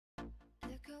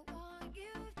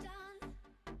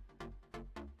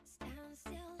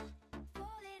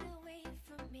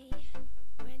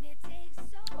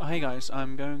Hey guys,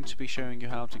 I'm going to be showing you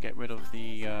how to get rid of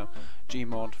the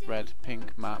Gmod, red,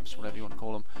 pink maps, whatever you want to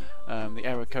call them. The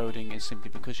error coding is simply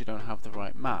because you don't have the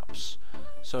right maps.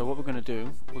 So what we're going to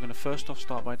do, we're going to first off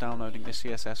start by downloading the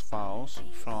CSS files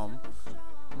from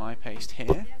my paste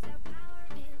here,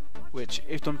 which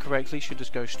if done correctly should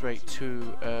just go straight to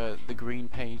the green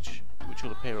page which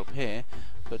will appear up here.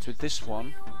 But with this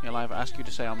one, it'll either ask you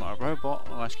to say I'm not a robot,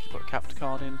 or ask you to put a capture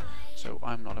card in, so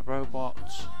I'm not a robot,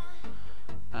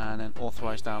 and then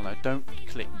authorize download. Don't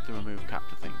click the remove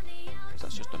capture thing, because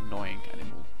that's just annoying and it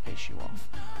will piss you off.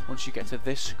 Once you get to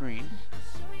this screen,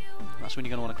 that's when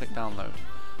you're going to want to click download.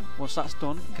 Once that's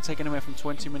done, it can take anywhere from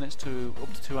 20 minutes to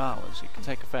up to 2 hours. It can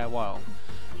take a fair while.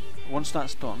 Once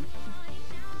that's done,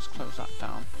 let's close that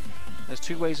down. There's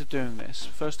two ways of doing this.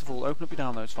 First of all, open up your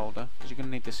downloads folder, because you're going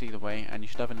to need this either way, and you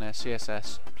should have in there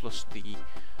CSS plus the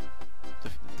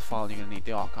file you're going to need,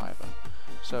 the archiver.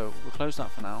 So we'll close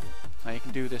that for now. Now you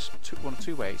can do this one of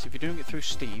two ways. If you're doing it through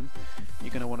Steam, you're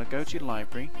going to want to go to your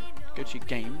library, go to your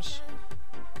games,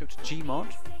 go to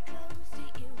Gmod,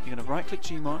 you're going to right click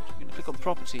Gmod, you're going to click on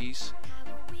properties,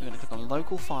 you're going to click on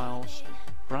local files,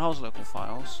 browse local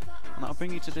files, and that'll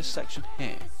bring you to this section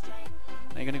here.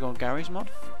 Now you're going to go on Garrys mod,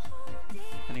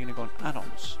 and you're going to go on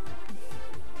add-ons.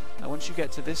 Now once you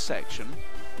get to this section,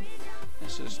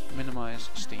 let's just minimize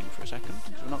Steam for a second,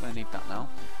 because we're not going to need that now.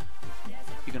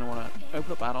 You're going to want to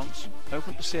open up add-ons,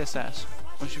 open up the CSS.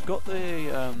 Once you've got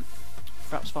the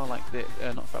fraps file like the,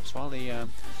 not fraps file, the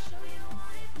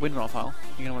WinRAR file,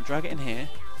 you're going to want to drag it in here,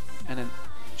 and then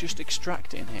just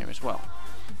extract it in here as well.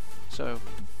 So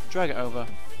drag it over,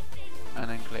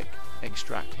 and then click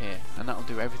extract here, and that'll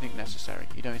do everything necessary.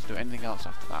 You don't need to do anything else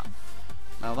after that.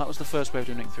 Now that was the first way of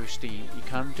doing it through Steam. You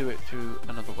can do it through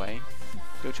another way.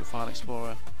 Go to your file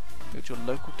explorer, go to your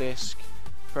local disk,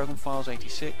 program files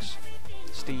 86,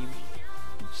 Steam,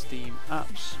 Steam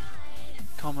apps,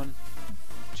 common,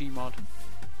 Gmod,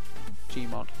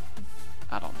 Gmod,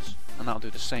 add-ons, and that'll do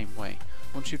the same way.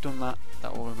 Once you've done that,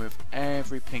 that will remove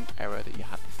every pink error that you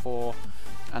had before,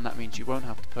 and that means you won't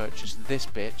have to purchase this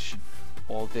bitch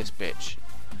or this bitch,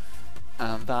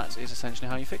 and that is essentially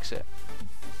how you fix it.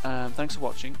 Thanks for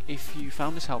watching. If you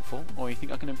found this helpful, or you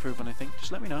think I can improve on anything,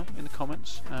 just let me know in the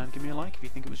comments and give me a like if you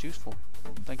think it was useful.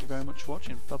 Thank you very much for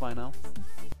watching. Bye bye now.